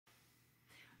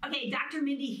Okay, Dr.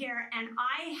 Mindy here, and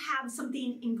I have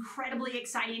something incredibly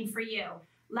exciting for you.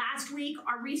 Last week,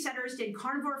 our resetters did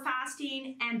carnivore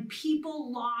fasting and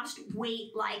people lost weight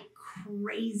like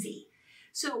crazy.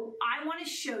 So I want to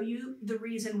show you the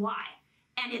reason why,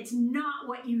 and it's not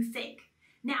what you think.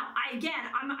 Now,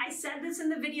 I said this in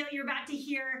the video you're about to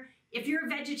hear. If you're a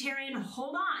vegetarian,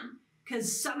 hold on,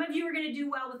 because some of you are going to do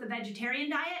well with the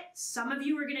vegetarian diet, some of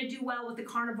you are going to do well with the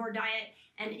carnivore diet,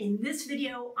 and in this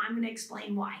video, I'm going to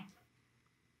explain why.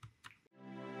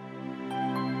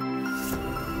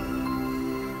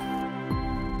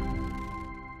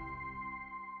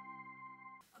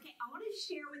 Okay, I want to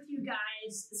share with you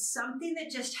guys something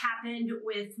that just happened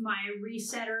with my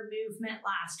resetter movement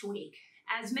last week.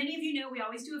 As many of you know, we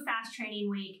always do a fast training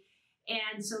week,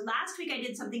 and so last week I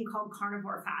did something called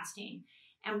carnivore fasting.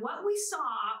 And what we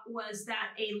saw was that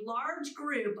a large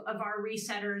group of our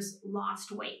resetters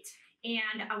lost weight.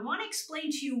 And I want to explain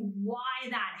to you why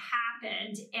that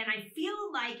happened. And I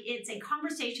feel like it's a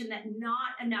conversation that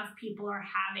not enough people are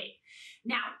having.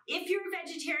 Now, if you're a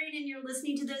vegetarian and you're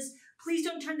listening to this, please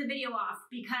don't turn the video off,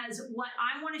 because what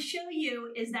I want to show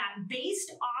you is that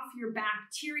based off your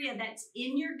bacteria that's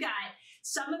in your gut,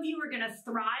 some of you are going to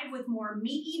thrive with more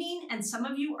meat eating and some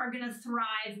of you are going to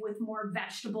thrive with more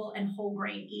vegetable and whole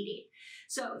grain eating.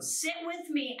 So sit with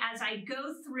me as I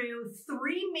go through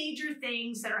three major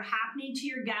things that are happening to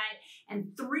your gut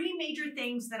and three major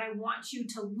things that I want you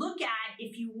to look at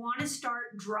if you want to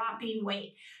start dropping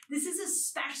weight. This is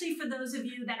especially for those of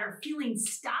you that are feeling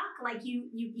stuck, like you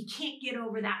can't get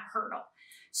over that hurdle.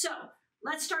 So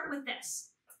let's start with this.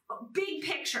 Big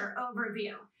picture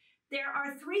overview. There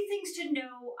are three things to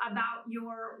know about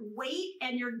your weight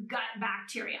and your gut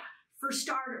bacteria. For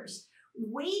starters,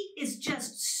 weight is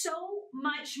just so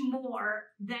much more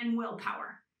than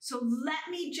willpower. So let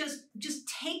me just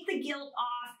take the guilt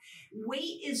off.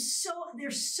 Weight is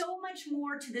there's so much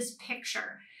more to this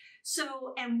picture.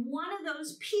 So, and one of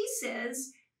those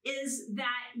pieces is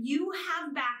that you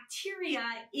have bacteria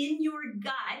in your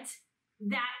gut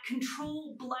that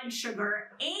control blood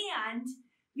sugar, and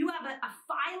you have a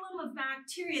phylum of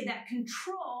bacteria that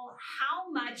control how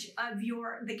much of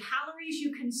the calories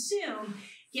you consume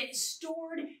get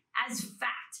stored as fat.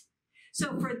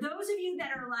 So for those of you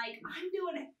that are like, I'm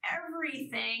doing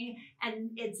everything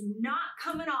and it's not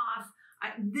coming off,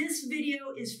 this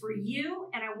video is for you,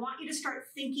 and I want you to start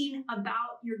thinking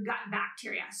about your gut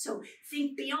bacteria. So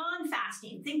think beyond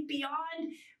fasting, think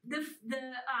beyond the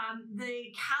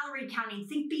calorie counting,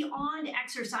 think beyond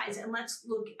exercise, and let's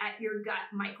look at your gut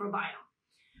microbiome.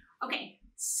 Okay,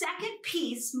 second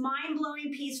piece,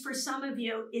 mind-blowing piece for some of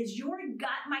you is your gut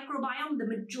microbiome. The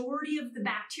majority of the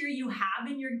bacteria you have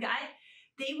in your gut,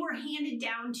 they were handed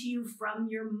down to you from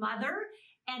your mother,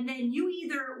 and then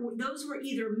those were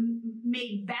either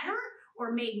made better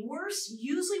or made worse,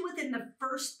 usually within the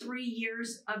first 3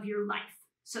 years of your life.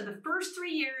 So the first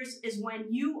 3 years is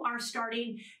when you are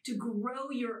starting to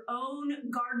grow your own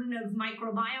garden of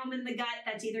microbiome in the gut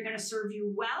that's either going to serve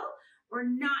you well or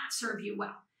not serve you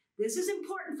well. This is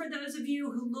important for those of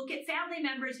you who look at family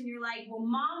members and you're like, well,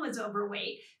 mom was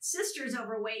overweight, sister's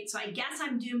overweight, so I guess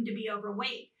I'm doomed to be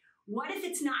overweight. What if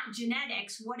it's not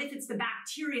genetics? What if it's the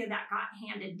bacteria that got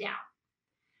handed down?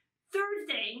 Third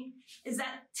thing is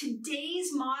that today's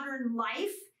modern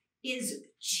life is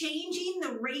changing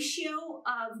the ratio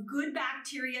of good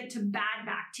bacteria to bad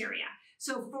bacteria.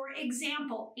 So for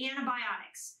example,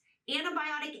 antibiotics.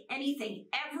 Antibiotic anything,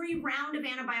 every round of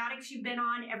antibiotics you've been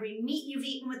on, every meat you've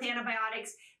eaten with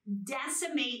antibiotics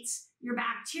decimates your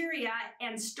bacteria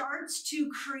and starts to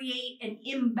create an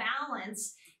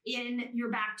imbalance in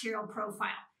your bacterial profile.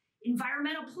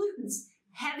 Environmental pollutants,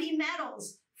 heavy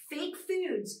metals, fake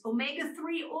foods,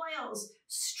 omega-3 oils,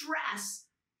 stress,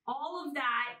 all of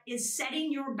that is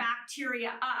setting your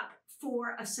bacteria up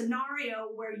for a scenario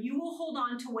where you will hold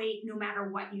on to weight no matter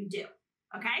what you do.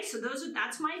 Okay, so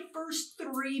that's my first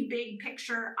three big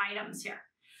picture items here.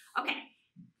 Okay,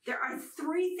 there are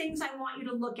three things I want you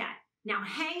to look at. Now,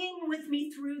 hang in with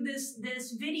me through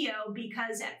this video,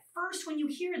 because at first when you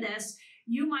hear this,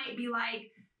 you might be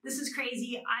like, this is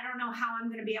crazy. I don't know how I'm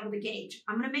going to be able to gauge.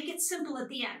 I'm going to make it simple at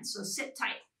the end, so sit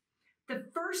tight. The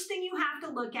first thing you have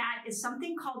to look at is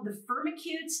something called the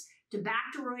Firmicutes to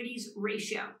Bacteroides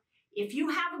ratio. If you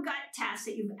have a gut test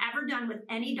that you've ever done with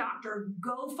any doctor,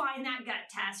 go find that gut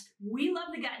test. We love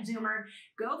the Gut Zoomer.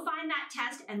 Go find that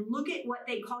test and look at what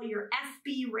they call your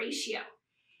FB ratio.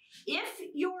 If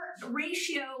your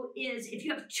ratio is, if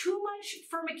you have too much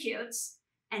Firmicutes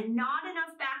and not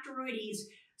enough Bacteroides,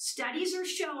 studies are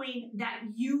showing that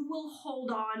you will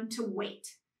hold on to weight.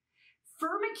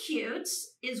 Firmicutes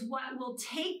is what will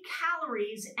take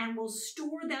calories and will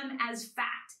store them as fat.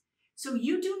 So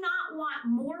you do not want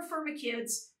more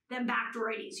firmicutes than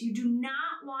Bacteroides. You do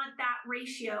not want that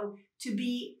ratio to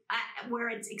be where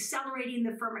it's accelerating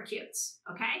the firmicutes,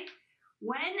 okay?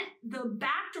 When the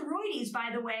Bacteroides, by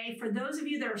the way, for those of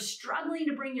you that are struggling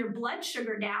to bring your blood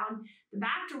sugar down, the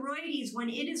Bacteroides, when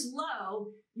it is low,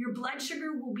 your blood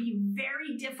sugar will be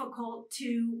very difficult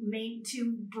to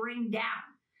bring down.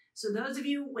 So those of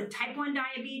you with type 1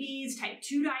 diabetes, type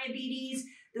 2 diabetes,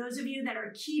 those of you that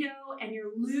are keto and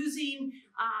you're losing,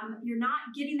 you're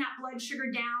not getting that blood sugar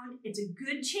down, it's a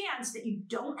good chance that you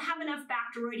don't have enough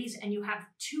Bacteroides and you have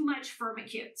too much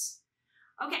Firmicutes.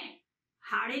 Okay,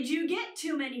 how did you get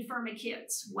too many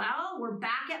Firmicutes? Well, we're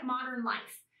back at modern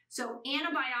life. So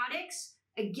antibiotics,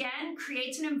 again,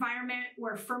 creates an environment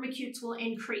where Firmicutes will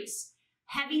increase.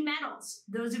 Heavy metals.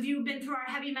 Those of you who've been through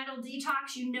our heavy metal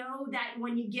detox, you know that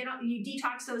when you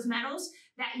detox those metals,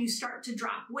 that you start to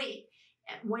drop weight.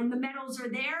 When the metals are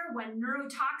there, when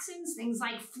neurotoxins, things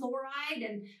like fluoride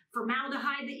and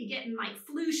formaldehyde that you get in like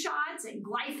flu shots and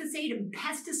glyphosate and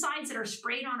pesticides that are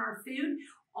sprayed on our food,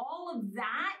 all of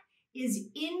that is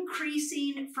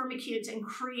increasing Firmicutes and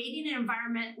creating an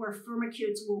environment where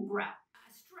Firmicutes will grow.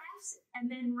 Stress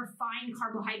and then refined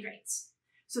carbohydrates.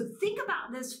 So think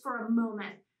about this for a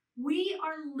moment. We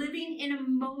are living in a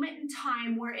moment in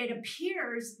time where it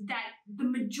appears that the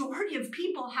majority of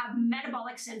people have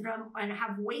metabolic syndrome and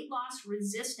have weight loss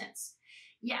resistance.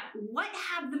 Yet, what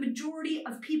have the majority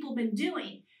of people been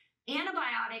doing?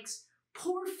 Antibiotics,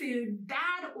 poor food,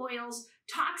 bad oils,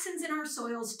 toxins in our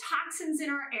soils, toxins in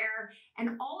our air,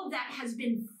 and all of that has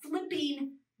been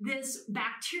flipping this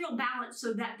bacterial balance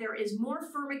so that there is more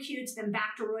Firmicutes than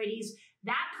Bacteroides.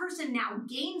 That person now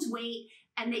gains weight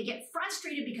and they get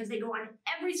frustrated because they go on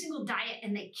every single diet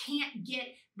and they can't get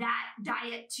that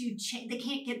diet to change. They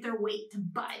can't get their weight to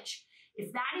budge.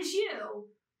 If that is you,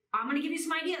 I'm going to give you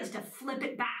some ideas to flip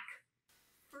it back.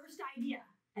 First idea,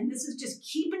 and this is just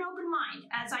keep an open mind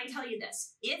as I tell you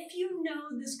this. If you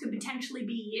know this could potentially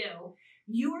be you,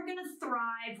 you are going to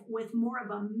thrive with more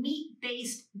of a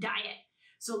meat-based diet.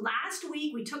 So last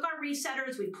week, we took our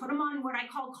resetters, we put them on what I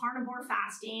call carnivore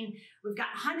fasting. We've got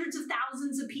hundreds of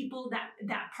thousands of people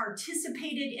that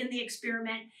participated in the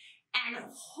experiment, and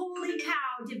holy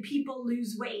cow, did people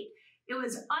lose weight. It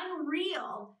was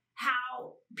unreal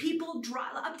how people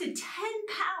dropped up to 10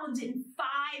 pounds in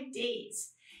 5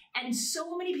 days. And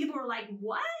so many people were like,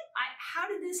 what? How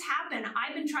did this happen?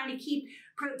 I've been trying to keep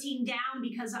protein down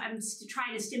because I'm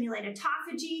trying to stimulate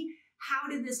autophagy. How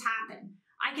did this happen?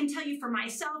 I can tell you for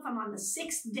myself, I'm on the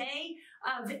 6th day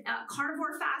of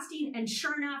carnivore fasting, and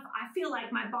sure enough, I feel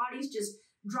like my body's just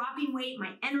dropping weight,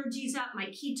 my energy's up, my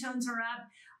ketones are up.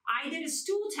 I did a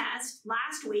stool test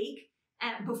last week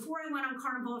before I went on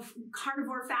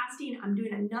carnivore fasting. I'm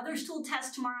doing another stool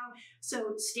test tomorrow,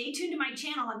 so stay tuned to my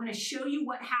channel. I'm going to show you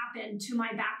what happened to my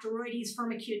Bacteroides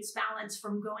Firmicutes balance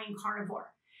from going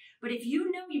carnivore. But if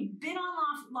you know you've been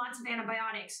on lots of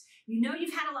antibiotics, you know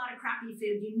you've had a lot of crappy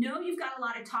food, you know you've got a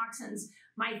lot of toxins,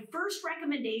 my first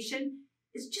recommendation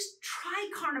is just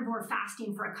try carnivore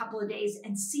fasting for a couple of days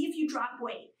and see if you drop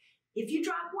weight. If you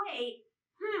drop weight,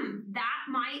 that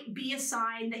might be a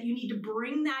sign that you need to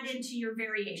bring that into your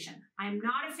variation. I'm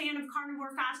not a fan of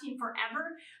carnivore fasting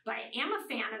forever, but I am a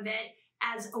fan of it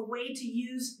as a way to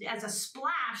use as a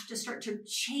splash to start to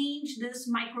change this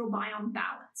microbiome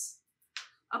balance.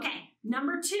 Okay,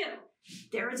 number 2,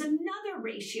 there is another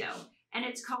ratio, and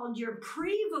it's called your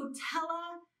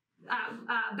Prevotella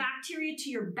bacteria to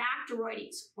your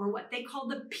Bacteroides, or what they call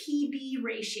the PB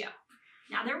ratio.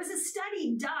 Now, there was a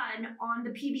study done on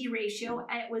the PB ratio.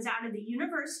 It was out of the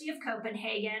University of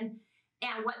Copenhagen,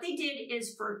 and what they did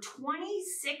is for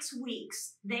 26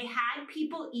 weeks, they had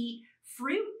people eat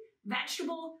fruit,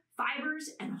 vegetable, fibers,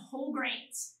 and whole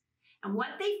grains. And what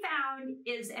they found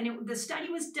is, the study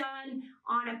was done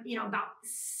on about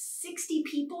 60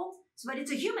 people, but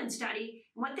it's a human study.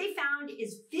 And what they found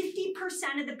is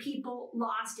 50% of the people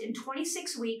lost in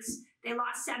 26 weeks, they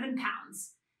lost 7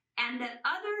 pounds. And the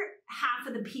other half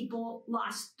of the people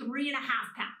lost 3.5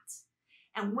 pounds.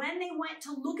 And when they went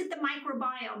to look at the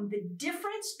microbiome, the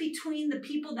difference between the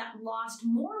people that lost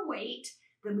more weight,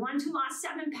 the ones who lost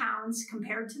 7 pounds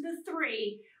compared to the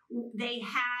 3, they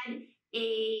had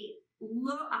a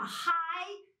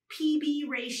high PB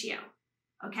ratio,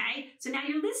 okay? So now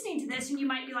you're listening to this and you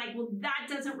might be like, well, that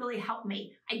doesn't really help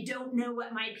me. I don't know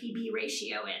what my PB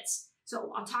ratio is.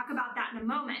 So I'll talk about that in a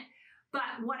moment.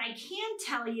 But what I can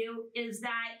tell you is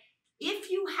that if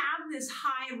you have this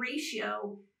high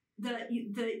ratio,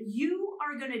 you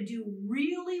are going to do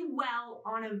really well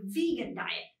on a vegan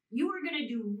diet. you are going to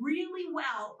do really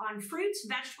well on fruits,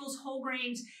 vegetables, whole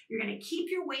grains. You're going to keep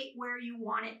your weight where you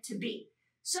want it to be.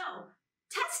 So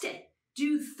test it.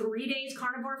 Do 3 days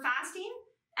carnivore fasting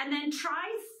and then try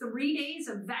 3 days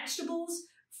of vegetables,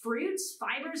 fruits,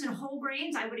 fibers, and whole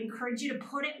grains. I would encourage you to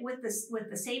put it with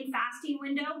the same fasting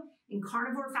window. In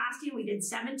carnivore fasting, we did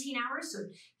 17 hours. So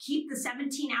keep the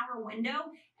 17-hour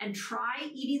window and try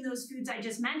eating those foods I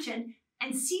just mentioned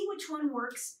and see which one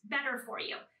works better for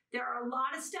you. There are a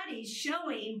lot of studies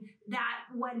showing that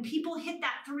when people hit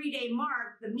that 3-day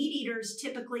mark, the meat eaters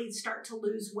typically start to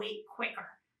lose weight quicker.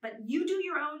 But you do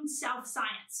your own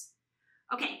self-science.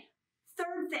 Okay,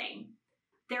 third thing,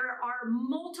 there are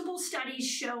multiple studies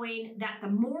showing that the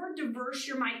more diverse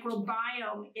your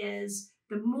microbiome is,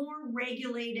 the more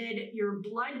regulated your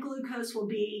blood glucose will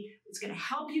be. It's going to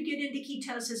help you get into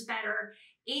ketosis better,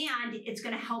 and it's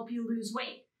going to help you lose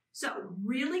weight. So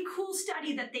really cool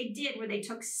study that they did where they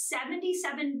took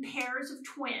 77 pairs of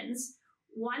twins,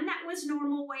 one that was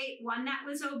normal weight, one that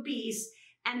was obese,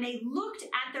 and they looked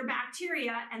at their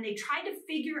bacteria and they tried to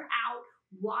figure out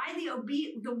why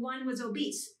the one was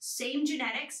obese. Same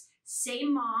genetics,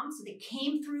 same mom, so they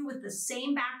came through with the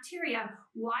same bacteria.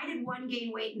 Why did one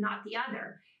gain weight and not the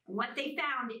other? And what they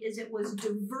found is it was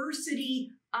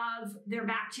diversity of their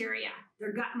bacteria,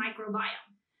 their gut microbiome.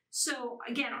 So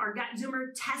again, our Gut Zoomer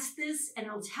tests this and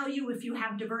it'll tell you if you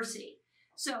have diversity.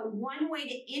 So one way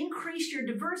to increase your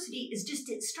diversity is just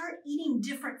to start eating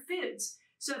different foods.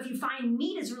 So if you find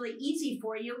meat is really easy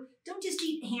for you, don't just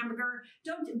eat hamburger,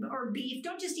 or beef,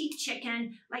 don't just eat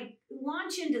chicken, like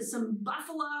launch into some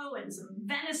buffalo and some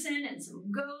venison and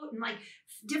some goat and like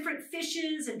different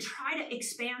fishes and try to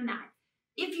expand that.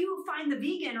 If you find the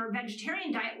vegan or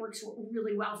vegetarian diet works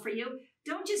really well for you,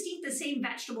 don't just eat the same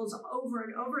vegetables over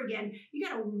and over again. You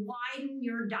got to widen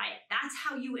your diet. That's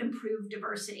how you improve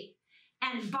diversity.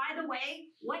 And by the way,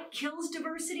 what kills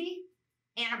diversity?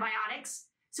 Antibiotics.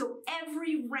 So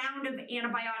every round of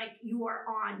antibiotic you are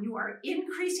on, you are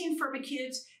increasing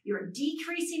Firmicutes, you are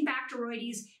decreasing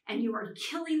Bacteroides, and you are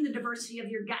killing the diversity of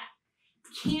your gut.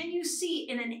 Can you see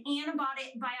in an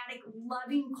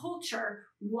antibiotic-loving culture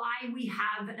why we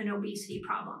have an obesity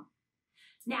problem?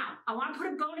 Now, I want to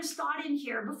put a bonus thought in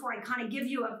here before I kind of give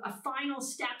you a final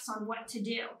steps on what to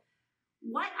do.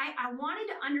 I wanted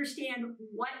to understand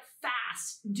what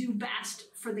fasts do best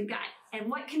for the gut and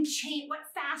what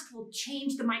fast will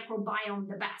change the microbiome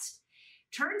the best.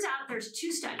 Turns out there's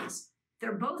 2 studies.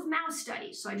 They're both mouse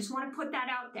studies, so I just want to put that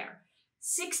out there.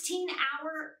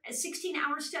 16-hour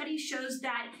study shows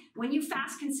that when you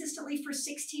fast consistently for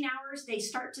 16 hours, they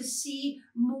start to see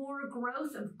more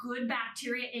growth of good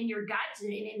bacteria in your gut.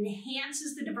 It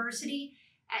enhances the diversity.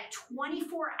 At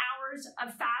 24 hours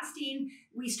of fasting,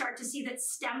 we start to see that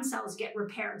stem cells get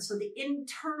repaired. So the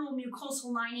internal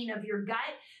mucosal lining of your gut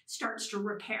starts to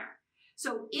repair.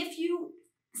 So if you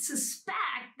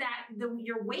suspect that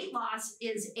your weight loss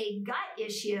is a gut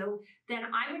issue, then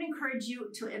I would encourage you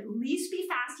to at least be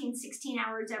fasting 16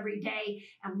 hours every day,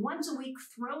 and once a week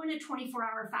throw in a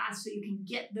 24-hour fast so you can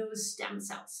get those stem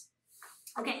cells.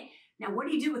 Okay, now what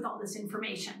do you do with all this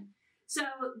information? So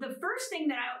the first thing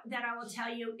that I will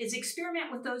tell you is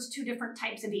experiment with those 2 different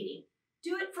types of eating.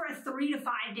 Do it for a 3 to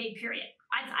 5 day period.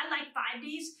 I like 5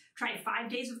 days. Try 5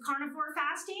 days of carnivore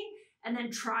fasting, and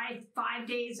then try 5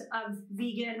 days of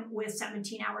vegan with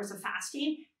 17 hours of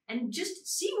fasting, and just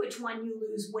see which one you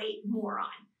lose weight more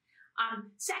on.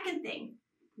 Second thing,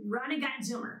 run a Gut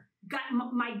Zoomer.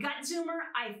 My Gut Zoomer,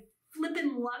 I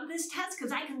flippin' love this test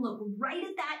because I can look right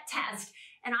at that test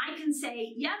and I can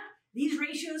say, yep, these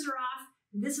ratios are off.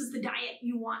 This is the diet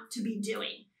you want to be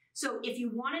doing. So if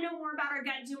you want to know more about our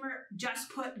Gut Zoomer, just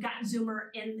put Gut Zoomer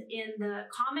in the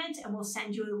comment and we'll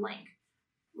send you a link.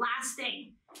 Last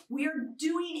thing, we are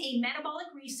doing a metabolic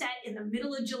reset in the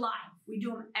middle of July. We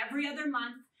do them every other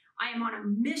month. I am on a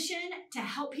mission to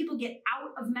help people get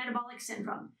out of metabolic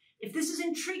syndrome. If this is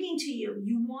intriguing to you,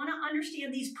 you want to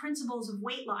understand these principles of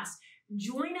weight loss,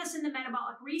 join us in the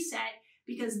metabolic reset,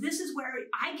 because this is where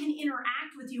I can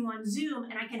interact with you on Zoom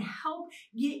and I can help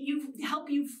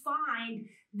you find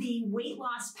the weight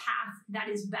loss path that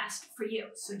is best for you.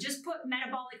 So just put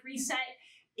metabolic reset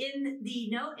in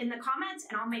the comments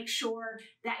and I'll make sure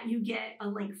that you get a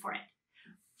link for it.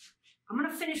 I'm going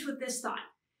to finish with this thought.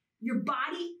 Your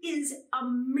body is a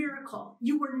miracle.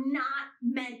 You were not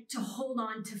meant to hold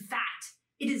on to fat.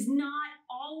 It is not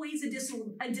always a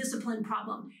discipline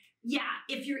problem. Yeah,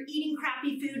 if you're eating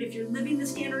crappy food, if you're living the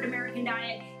standard American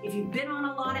diet, if you've been on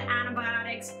a lot of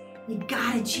antibiotics, you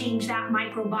gotta change that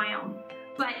microbiome.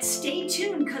 But stay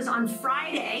tuned, because on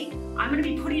Friday, I'm going to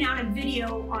be putting out a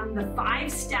video on the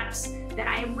 5 steps that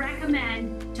I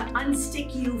recommend to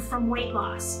unstick you from weight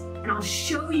loss. And I'll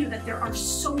show you that there are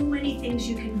so many things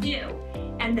you can do.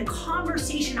 And the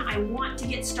conversation I want to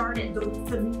get started,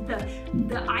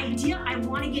 the idea I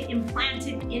want to get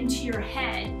implanted into your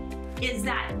head is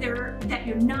that you're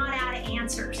not out of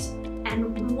answers.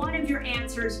 And one of your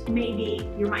answers may be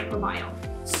your microbiome.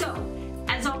 So,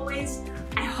 as always,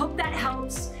 I hope that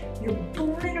helps. You're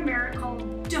born in a miracle.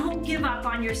 Don't give up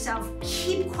on yourself.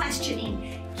 Keep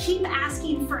questioning. Keep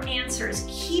asking for answers.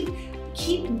 Keep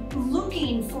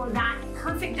looking for that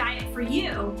perfect diet for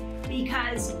you,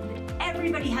 because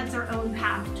everybody has their own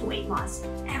path to weight loss.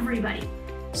 Everybody.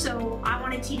 So I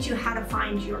want to teach you how to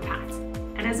find your path.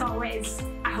 And as always,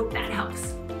 I hope that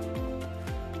helps.